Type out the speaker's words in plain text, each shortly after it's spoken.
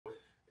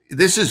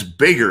this is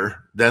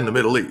bigger than the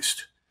Middle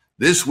East.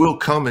 This will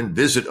come and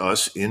visit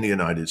us in the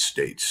United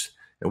States.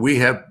 And we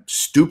have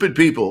stupid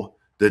people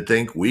that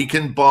think we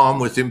can bomb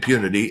with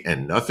impunity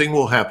and nothing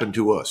will happen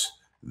to us.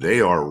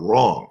 They are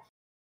wrong.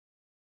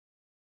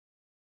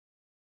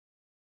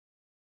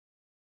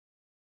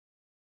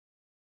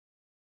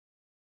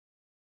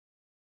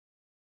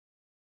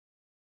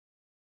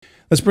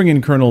 Let's bring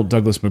in Colonel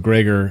Douglas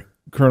MacGregor.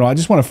 Colonel, I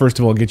just want to first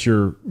of all get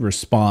your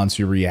response,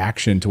 your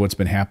reaction to what's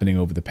been happening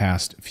over the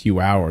past few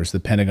hours. The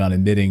Pentagon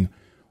admitting,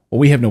 well,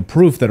 we have no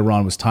proof that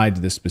Iran was tied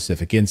to this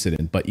specific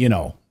incident, but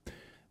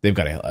they've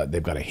got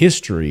a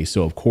history,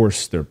 so of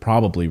course they're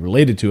probably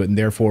related to it, and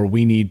therefore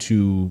we need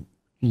to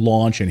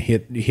launch and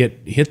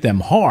hit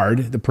them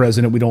hard. The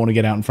president, we don't want to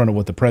get out in front of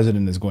what the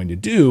president is going to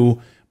do,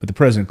 but the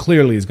president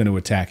clearly is going to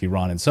attack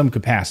Iran in some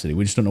capacity.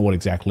 We just don't know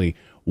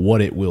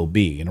what it will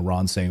be. And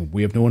Iran saying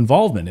we have no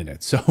involvement in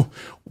it. So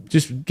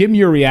just give me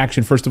your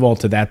reaction, first of all,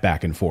 to that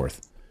back and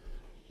forth.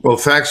 Well,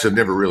 facts have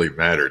never really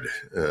mattered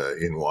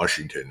in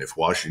Washington. If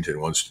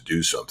Washington wants to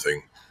do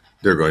something,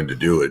 they're going to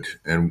do it.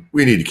 And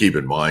we need to keep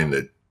in mind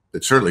that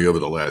certainly over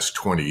the last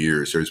 20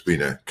 years, there's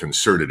been a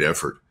concerted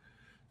effort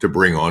to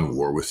bring on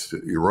war with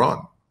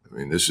Iran. I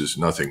mean, this is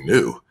nothing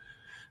new.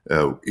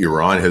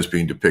 Iran has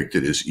been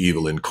depicted as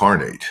evil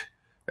incarnate,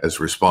 as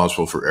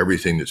responsible for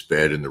everything that's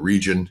bad in the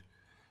region.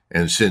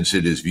 And since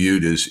it is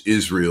viewed as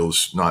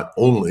Israel's not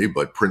only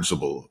but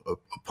principal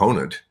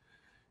opponent,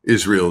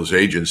 Israel's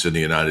agents in the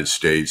United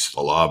States,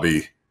 the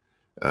lobby,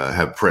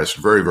 have pressed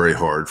very, very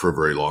hard for a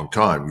very long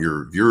time.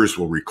 Your viewers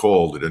will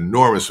recall that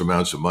enormous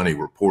amounts of money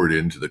were poured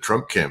into the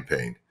Trump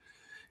campaign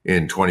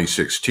in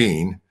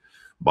 2016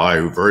 by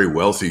very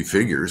wealthy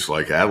figures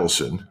like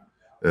Adelson.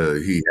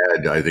 He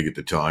had, I think at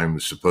the time,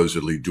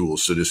 supposedly dual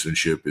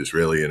citizenship,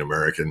 Israeli and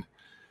American.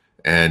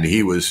 And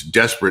he was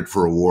desperate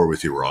for a war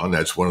with Iran.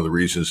 That's one of the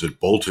reasons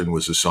that Bolton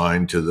was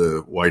assigned to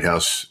the White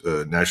House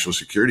National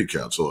Security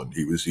Council, and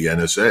he was the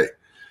NSA.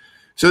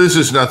 So this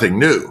is nothing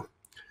new.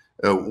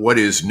 What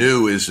is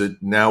new is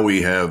that now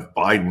we have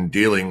Biden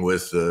dealing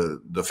with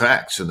the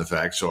facts, and the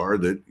facts are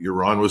that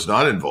Iran was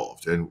not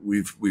involved. And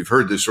we've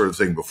heard this sort of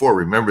thing before.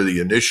 Remember, the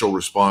initial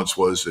response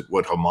was that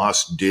what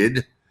Hamas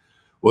did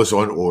was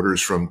on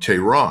orders from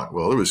Tehran.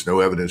 Well, there was no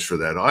evidence for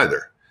that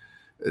either.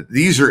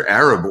 These are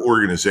Arab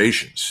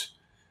organizations.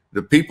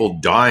 The people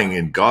dying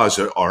in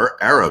Gaza are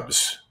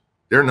Arabs.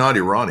 They're not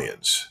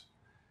Iranians.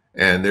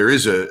 And there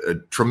is a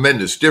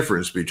tremendous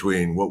difference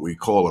between what we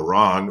call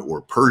Iran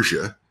or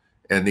Persia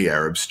and the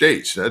Arab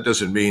states. That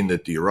doesn't mean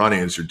that the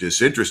Iranians are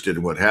disinterested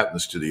in what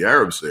happens to the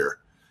Arabs there.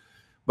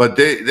 But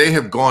they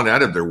have gone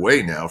out of their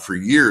way now for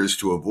years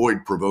to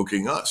avoid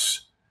provoking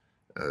us.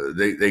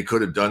 They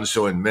could have done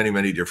so in many,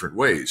 many different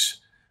ways,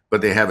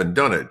 but they haven't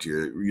done it.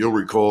 You'll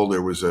recall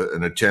there was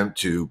an attempt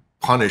to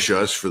punish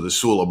us for the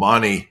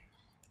Soleimani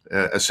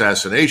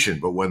assassination,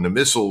 but when the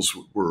missiles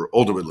were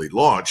ultimately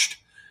launched,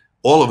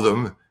 all of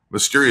them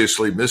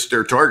mysteriously missed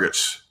their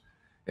targets.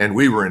 And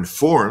we were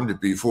informed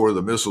before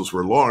the missiles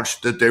were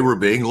launched that they were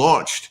being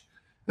launched.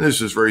 And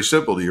this is very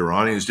simple. The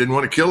Iranians didn't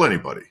want to kill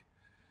anybody.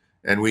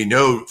 And we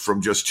know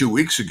from just 2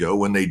 weeks ago,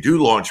 when they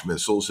do launch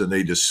missiles and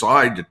they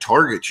decide to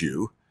target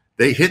you,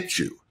 they hit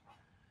you.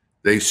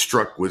 They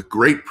struck with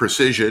great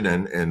precision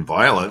and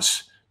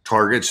violence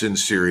targets in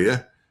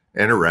Syria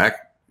and Iraq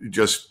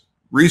just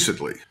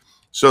recently.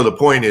 So the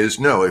point is,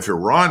 no, if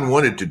Iran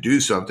wanted to do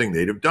something,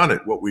 they'd have done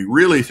it. What we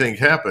really think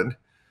happened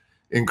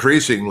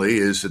increasingly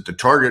is that the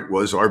target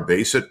was our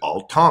base at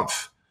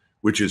Al-Tanf,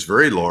 which is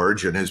very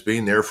large and has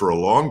been there for a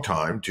long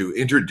time to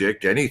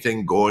interdict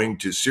anything going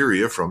to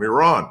Syria from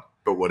Iran.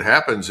 But what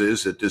happens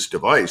is that this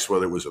device,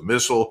 whether it was a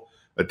missile,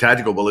 a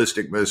tactical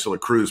ballistic missile, a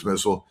cruise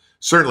missile,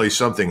 certainly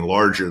something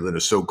larger than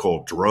a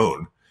so-called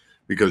drone,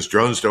 because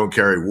drones don't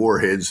carry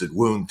warheads that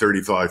wound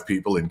 35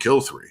 people and kill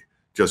 3.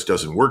 Just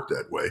doesn't work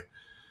that way.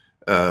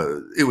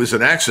 It was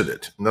an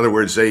accident. In other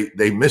words,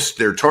 they missed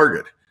their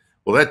target.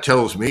 Well, that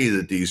tells me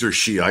that these are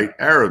Shiite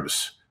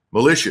Arabs,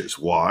 militias.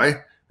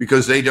 Why?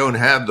 Because they don't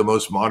have the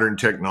most modern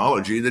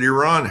technology that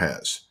Iran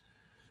has.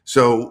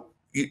 So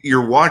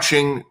you're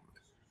watching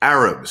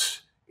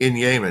Arabs in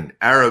Yemen,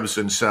 Arabs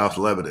in South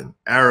Lebanon,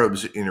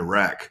 Arabs in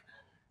Iraq,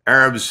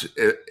 Arabs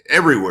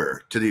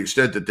everywhere, to the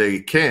extent that they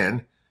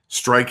can,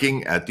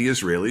 striking at the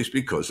Israelis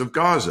because of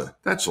Gaza.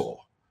 That's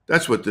all.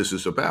 That's what this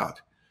is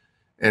about.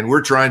 And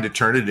we're trying to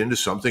turn it into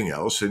something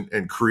else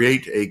and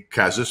create a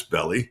casus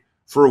belli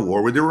for a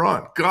war with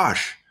Iran.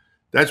 Gosh,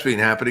 that's been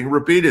happening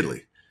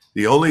repeatedly.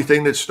 The only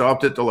thing that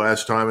stopped it the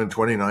last time in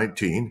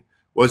 2019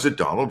 was that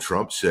Donald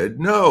Trump said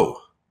no.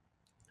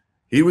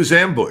 He was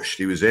ambushed.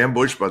 He was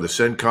ambushed by the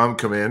CENTCOM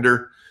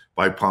commander,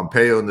 by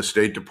Pompeo in the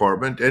State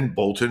Department, and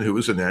Bolton, who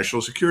was a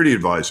national security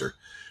advisor,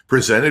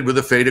 presented with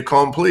a fait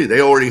accompli.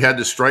 They already had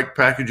the strike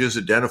packages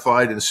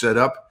identified and set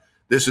up.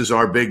 This is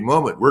our big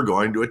moment. We're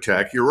going to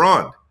attack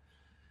Iran.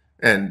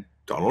 And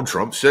Donald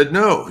Trump said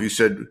no. He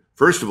said,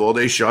 first of all,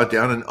 they shot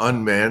down an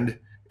unmanned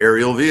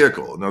aerial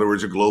vehicle, in other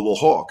words, a Global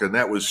Hawk, and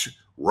that was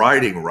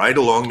riding right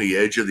along the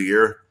edge of the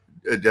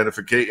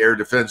air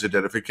defense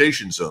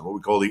identification zone, what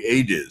we call the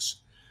ADIZ.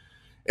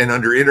 And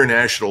under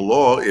international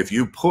law, if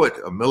you put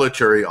a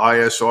military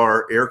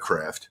ISR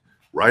aircraft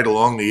right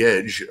along the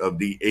edge of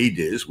the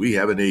ADIZ, we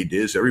have an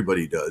ADIZ,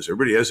 everybody does,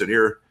 everybody has an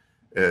air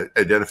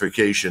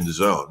identification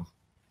zone,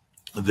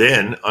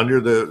 then under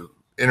the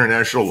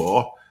international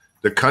law,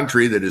 the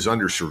country that is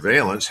under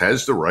surveillance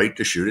has the right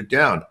to shoot it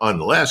down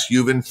unless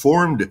you've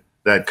informed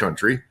that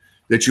country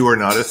that you are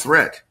not a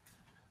threat.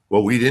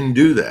 Well, we didn't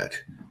do that.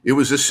 It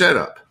was a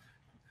setup.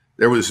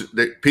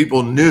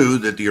 People knew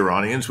that the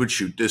Iranians would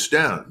shoot this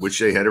down, which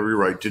they had every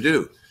right to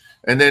do.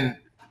 And then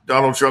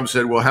Donald Trump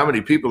said, well, how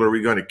many people are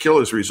we going to kill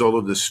as a result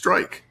of this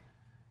strike?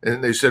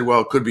 And they said,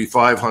 well, it could be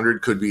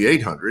 500, could be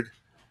 800.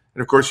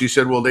 And of course, he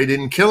said, well, they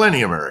didn't kill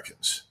any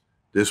Americans.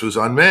 This was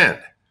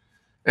unmanned.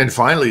 And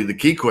finally, the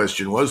key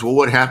question was, well,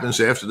 what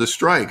happens after the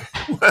strike?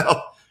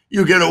 Well,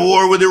 you get a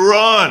war with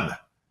Iran.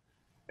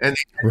 And,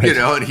 right.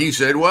 And he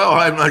said, well,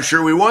 I'm not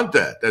sure we want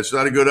that. That's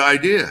not a good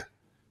idea.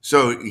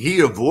 So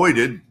he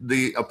avoided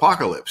the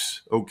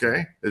apocalypse,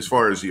 okay, as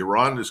far as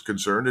Iran is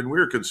concerned and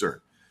we're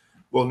concerned.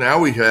 Well, now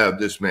we have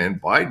this man,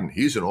 Biden.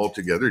 He's an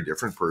altogether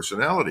different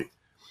personality.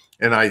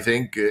 And I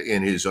think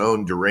in his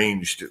own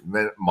deranged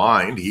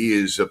mind, he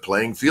is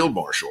playing field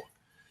marshal.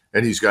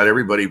 And he's got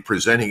everybody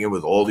presenting him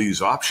with all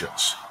these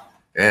options.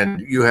 And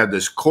you have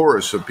this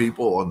chorus of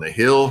people on the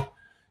Hill.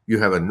 You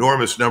have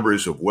enormous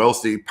numbers of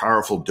wealthy,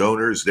 powerful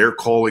donors. They're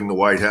calling the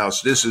White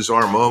House. This is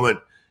our moment.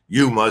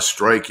 You must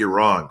strike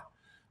Iran.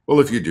 Well,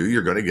 if you do,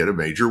 you're going to get a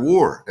major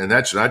war. And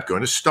that's not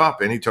going to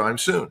stop anytime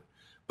soon.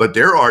 But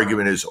their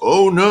argument is,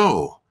 oh,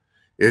 no,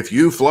 if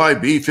you fly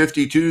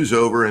B-52s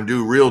over and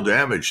do real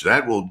damage,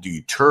 that will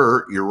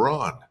deter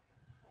Iran.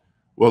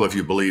 Well, if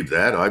you believe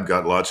that, I've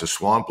got lots of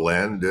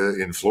swampland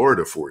in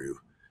Florida for you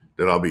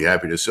that I'll be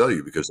happy to sell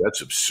you because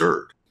that's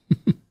absurd.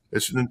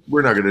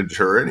 We're not going to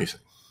deter anything.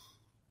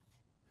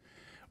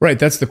 Right.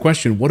 That's the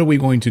question. What are we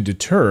going to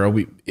deter?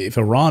 If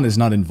Iran is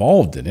not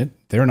involved in it,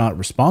 they're not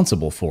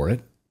responsible for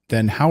it,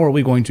 then how are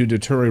we going to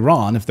deter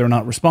Iran if they're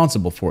not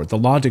responsible for it? The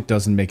logic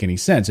doesn't make any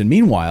sense. And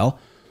meanwhile,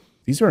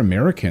 these are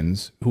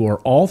Americans who are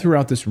all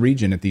throughout this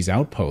region at these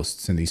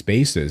outposts and these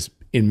bases,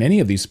 in many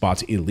of these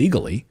spots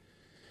illegally.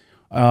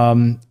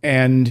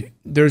 And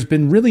there's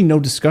been really no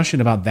discussion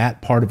about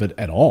that part of it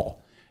at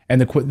all.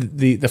 And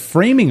the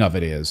framing of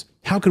it is,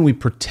 how can we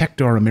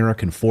protect our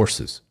American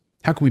forces?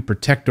 How can we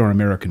protect our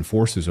American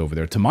forces over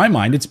there? To my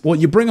mind, it's, well,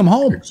 you bring them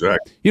home.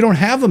 Exactly. You don't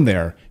have them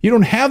there. You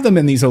don't have them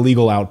in these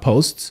illegal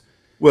outposts.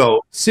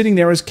 Well, sitting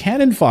there as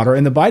cannon fodder.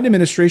 And the Biden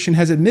administration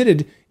has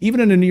admitted, even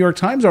in a New York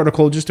Times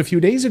article just a few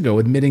days ago,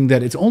 admitting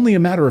that it's only a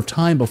matter of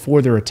time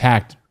before they're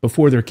attacked,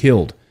 before they're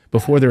killed,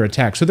 before they're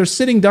attacked. So they're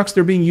sitting ducks.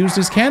 They're being used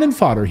as cannon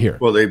fodder here.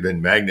 Well, they've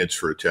been magnets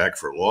for attack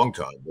for a long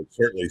time, but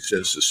certainly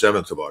since the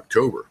 7th of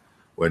October,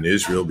 when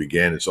Israel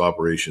began its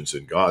operations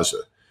in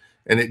Gaza.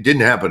 And it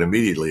didn't happen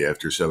immediately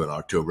after 7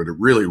 October. It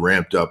really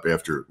ramped up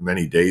after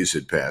many days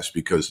had passed,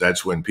 because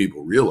that's when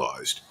people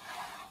realized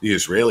the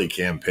Israeli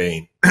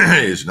campaign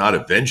is not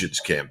a vengeance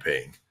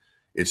campaign.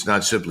 It's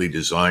not simply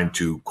designed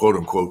to, quote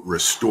unquote,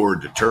 restore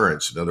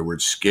deterrence. In other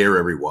words, scare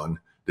everyone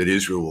that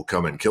Israel will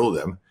come and kill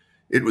them.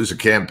 It was a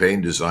campaign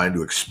designed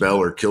to expel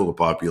or kill the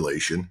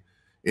population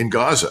in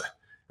Gaza.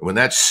 And when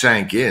that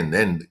sank in,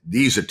 then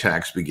these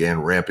attacks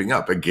began ramping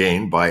up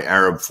again by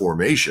Arab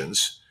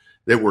formations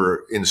that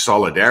were in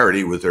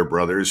solidarity with their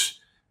brothers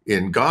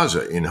in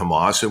Gaza, in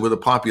Hamas, and with the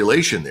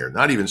population there.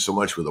 Not even so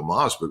much with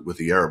Hamas, but with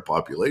the Arab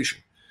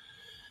population.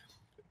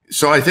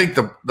 So I think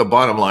the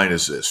bottom line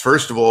is this.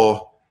 First of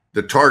all,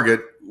 the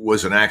target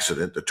was an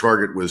accident. The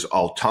target was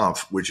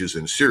Al-Tanf, which is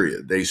in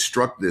Syria. They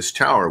struck this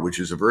tower, which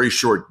is a very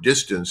short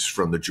distance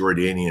from the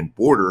Jordanian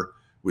border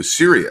with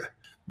Syria.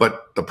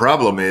 But the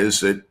problem is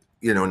that,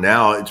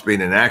 now it's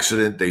been an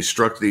accident. They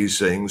struck these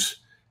things,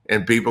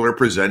 and people are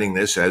presenting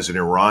this as an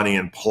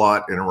Iranian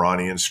plot, an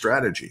Iranian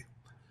strategy.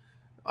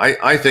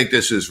 I think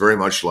this is very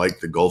much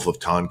like the Gulf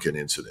of Tonkin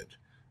incident.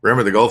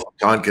 Remember, the Gulf of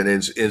Tonkin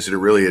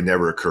incident really had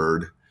never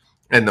occurred.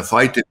 And the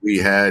fight that we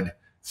had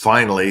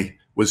finally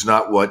was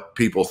not what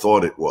people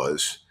thought it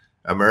was.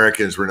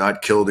 Americans were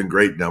not killed in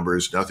great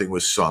numbers. Nothing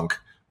was sunk.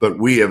 But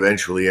we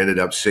eventually ended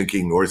up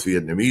sinking North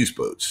Vietnamese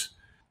boats.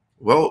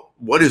 Well,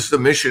 what is the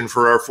mission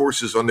for our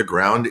forces on the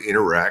ground in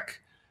Iraq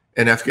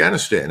and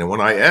Afghanistan? And when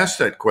I asked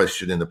that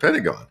question in the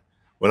Pentagon,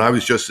 when I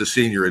was just a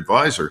senior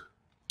advisor,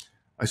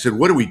 I said,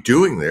 what are we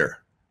doing there?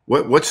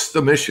 What's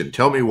the mission?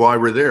 Tell me why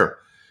we're there.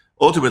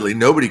 Ultimately,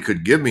 nobody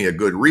could give me a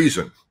good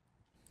reason.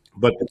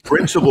 But the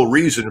principal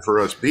reason for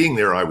us being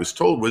there, I was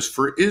told, was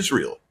for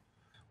Israel.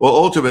 Well,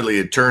 ultimately,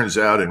 it turns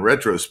out in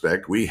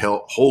retrospect, we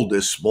hold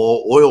this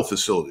small oil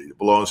facility that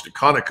belongs to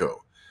Conoco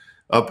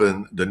up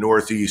in the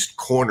northeast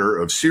corner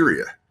of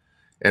Syria.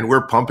 And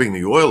we're pumping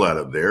the oil out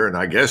of there. And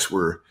I guess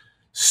we're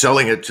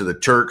selling it to the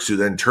Turks, who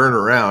then turn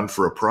around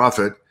for a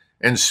profit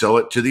and sell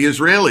it to the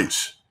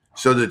Israelis,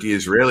 so that the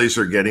Israelis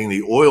are getting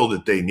the oil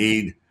that they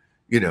need,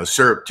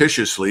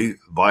 surreptitiously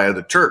via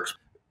the Turks.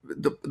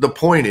 The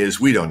point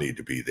is, we don't need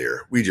to be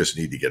there. We just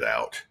need to get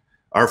out.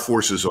 Our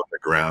forces on the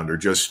ground are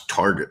just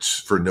targets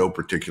for no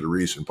particular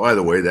reason. By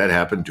the way, that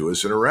happened to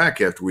us in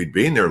Iraq after we'd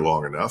been there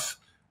long enough.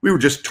 We were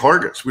just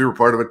targets. We were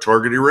part of a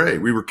target array.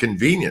 We were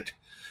convenient.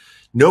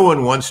 No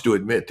one wants to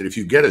admit that if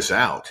you get us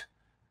out,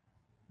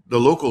 the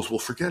locals will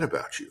forget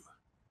about you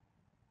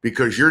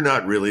because you're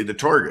not really the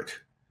target.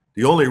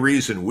 The only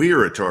reason we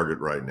are a target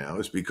right now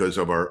is because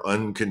of our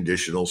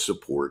unconditional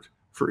support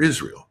for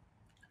Israel.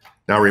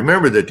 Now,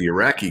 remember that the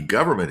Iraqi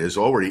government has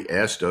already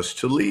asked us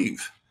to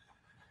leave.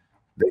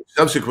 They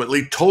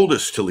subsequently told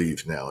us to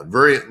leave now in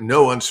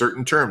no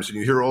uncertain terms. And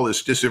you hear all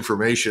this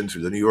disinformation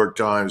through the New York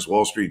Times,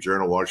 Wall Street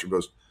Journal, Washington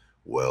Post.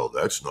 Well,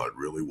 that's not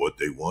really what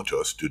they want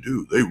us to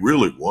do. They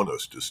really want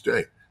us to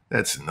stay.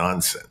 That's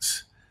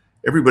nonsense.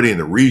 Everybody in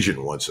the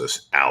region wants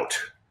us out.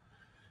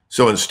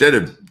 So instead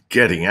of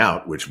getting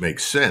out, which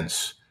makes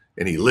sense,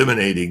 and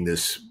eliminating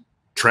this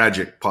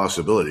tragic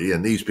possibility,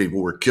 and these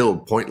people were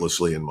killed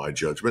pointlessly in my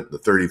judgment, the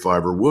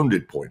 35 were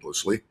wounded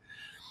pointlessly,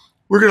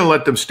 we're going to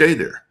let them stay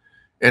there.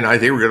 And I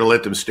think we're going to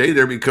let them stay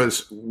there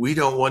because we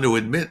don't want to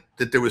admit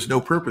that there was no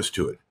purpose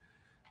to it.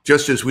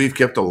 Just as we've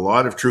kept a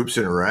lot of troops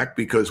in Iraq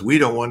because we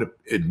don't want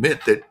to admit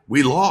that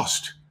we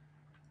lost.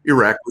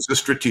 Iraq was a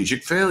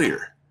strategic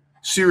failure.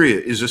 Syria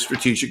is a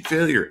strategic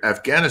failure.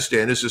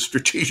 Afghanistan is a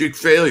strategic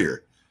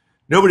failure.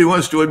 Nobody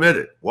wants to admit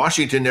it.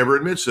 Washington never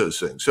admits those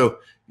things. So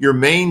you're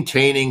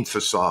maintaining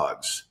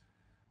facades.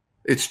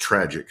 It's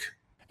tragic.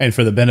 And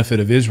for the benefit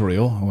of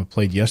Israel, I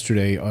played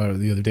yesterday,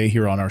 the other day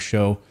here on our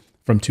show,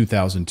 from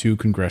 2002,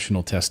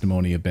 congressional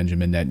testimony of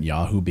Benjamin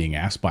Netanyahu being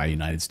asked by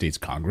United States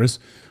Congress,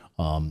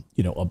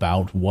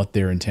 about what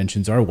their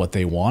intentions are, what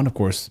they want. Of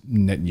course,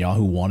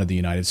 Netanyahu wanted the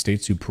United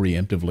States to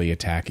preemptively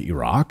attack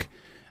Iraq,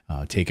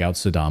 take out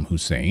Saddam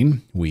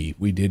Hussein. We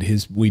did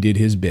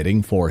his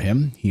bidding for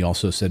him. He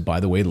also said, by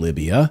the way,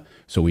 Libya.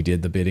 So we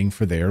did the bidding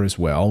for there as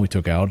well. We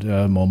took out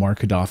Muammar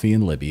Gaddafi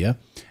in Libya.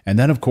 And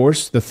then, of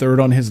course, the third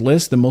on his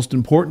list, the most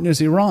important,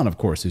 is Iran, of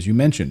course, as you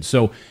mentioned.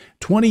 So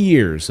 20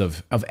 years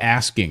of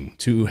asking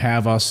to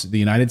have us, the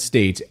United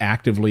States,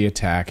 actively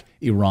attack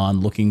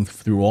Iran, looking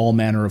through all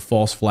manner of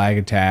false flag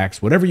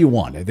attacks, whatever you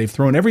want. They've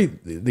thrown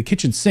the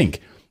kitchen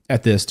sink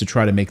at this to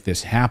try to make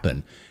this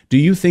happen. Do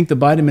you think the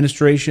Biden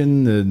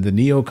administration, the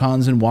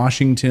neocons in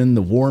Washington,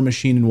 the war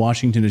machine in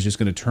Washington is just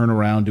going to turn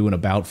around, do an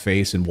about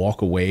face, and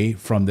walk away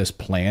from this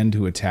plan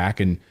to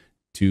attack and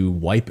to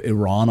wipe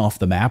Iran off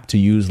the map, to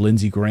use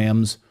Lindsey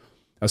Graham's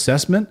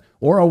assessment?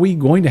 Or are we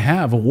going to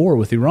have a war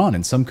with Iran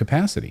in some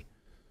capacity?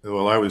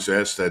 Well, I was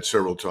asked that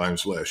several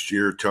times last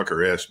year.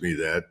 Tucker asked me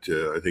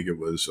that, I think it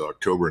was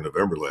October,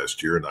 November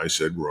last year, and I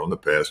said we're on the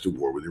path to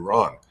war with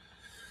Iran.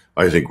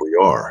 I think we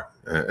are.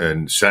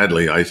 And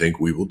sadly, I think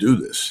we will do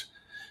this.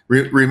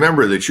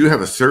 Remember that you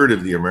have a third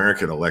of the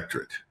American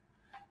electorate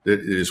that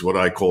is what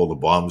I call the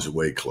bombs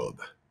away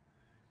club.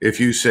 If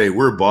you say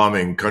we're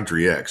bombing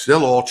country X,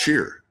 they'll all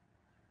cheer.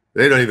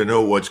 They don't even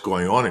know what's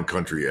going on in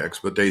country X,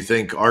 but they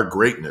think our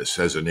greatness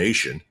as a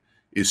nation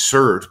is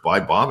served by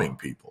bombing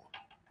people.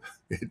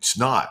 It's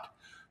not,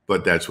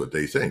 but that's what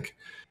they think.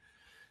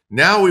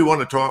 Now we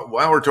want to talk,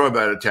 while we're talking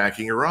about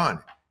attacking Iran.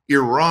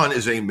 Iran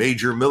is a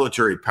major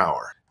military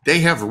power. They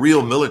have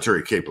real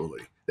military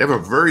capability. They have a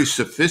very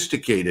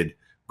sophisticated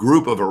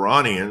group of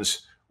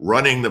Iranians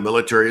running the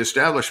military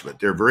establishment.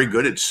 They're very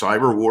good at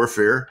cyber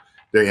warfare.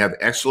 They have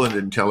excellent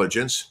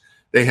intelligence.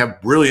 They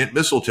have brilliant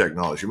missile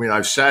technology. I mean,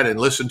 I've sat and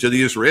listened to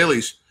the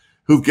Israelis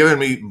who've given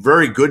me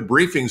very good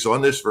briefings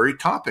on this very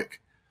topic.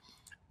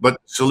 But the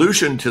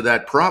solution to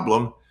that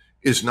problem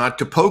is not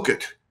to poke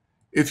it.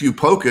 If you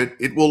poke it,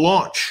 it will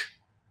launch.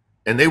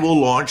 And they will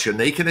launch and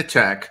they can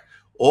attack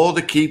all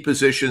the key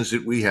positions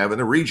that we have in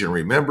the region.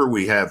 Remember,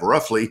 we have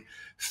roughly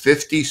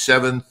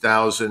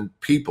 57,000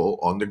 people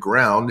on the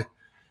ground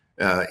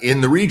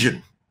in the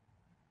region.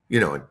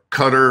 In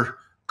Qatar,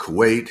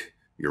 Kuwait,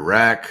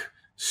 Iraq,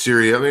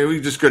 Syria. I mean, we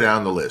just go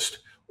down the list.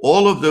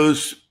 All of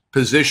those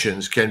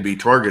positions can be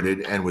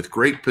targeted and with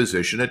great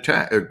precision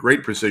attack.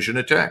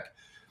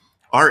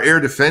 Our air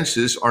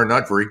defenses are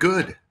not very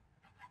good.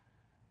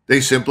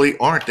 They simply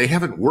aren't. They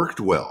haven't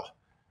worked well.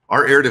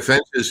 Our air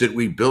defenses that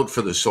we built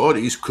for the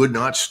Saudis could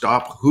not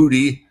stop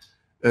Houthi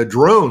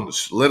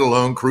drones, let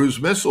alone cruise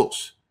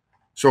missiles.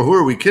 So who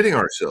are we kidding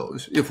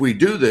ourselves? If we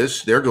do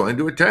this, they're going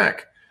to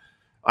attack.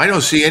 I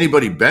don't see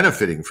anybody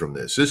benefiting from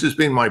this. This has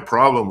been my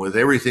problem with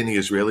everything the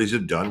Israelis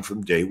have done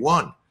from day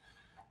one.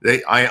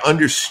 I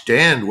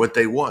understand what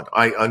they want.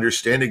 I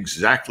understand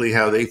exactly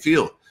how they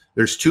feel.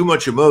 There's too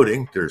much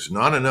emoting. There's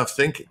not enough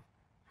thinking.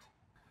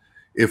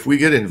 If we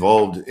get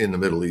involved in the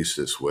Middle East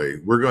this way,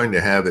 we're going to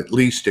have at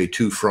least a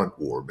two-front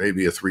war,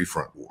 maybe a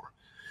three-front war.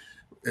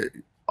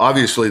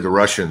 Obviously, the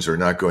Russians are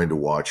not going to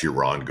watch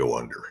Iran go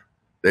under.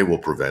 They will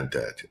prevent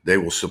that. They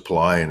will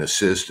supply and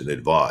assist and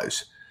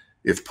advise.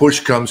 If push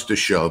comes to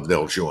shove,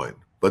 they'll join,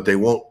 but they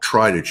won't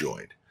try to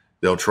join.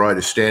 They'll try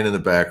to stand in the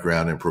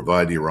background and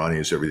provide the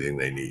Iranians everything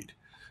they need.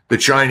 The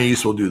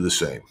Chinese will do the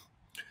same.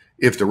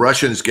 If the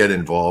Russians get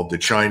involved, the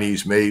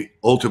Chinese may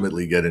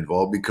ultimately get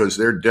involved because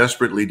they're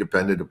desperately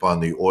dependent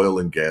upon the oil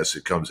and gas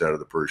that comes out of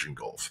the Persian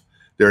Gulf.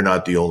 They're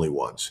not the only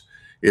ones.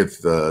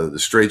 If the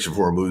Straits of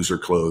Hormuz are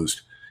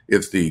closed,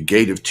 if the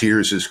Gate of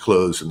Tears is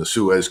closed and the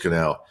Suez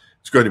Canal,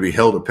 It's going to be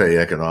hell to pay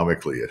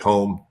economically at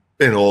home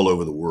and all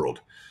over the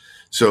world.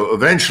 So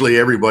eventually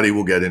everybody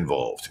will get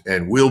involved,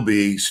 and we'll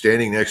be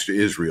standing next to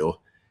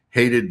Israel,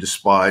 hated,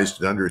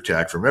 despised, and under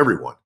attack from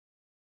everyone.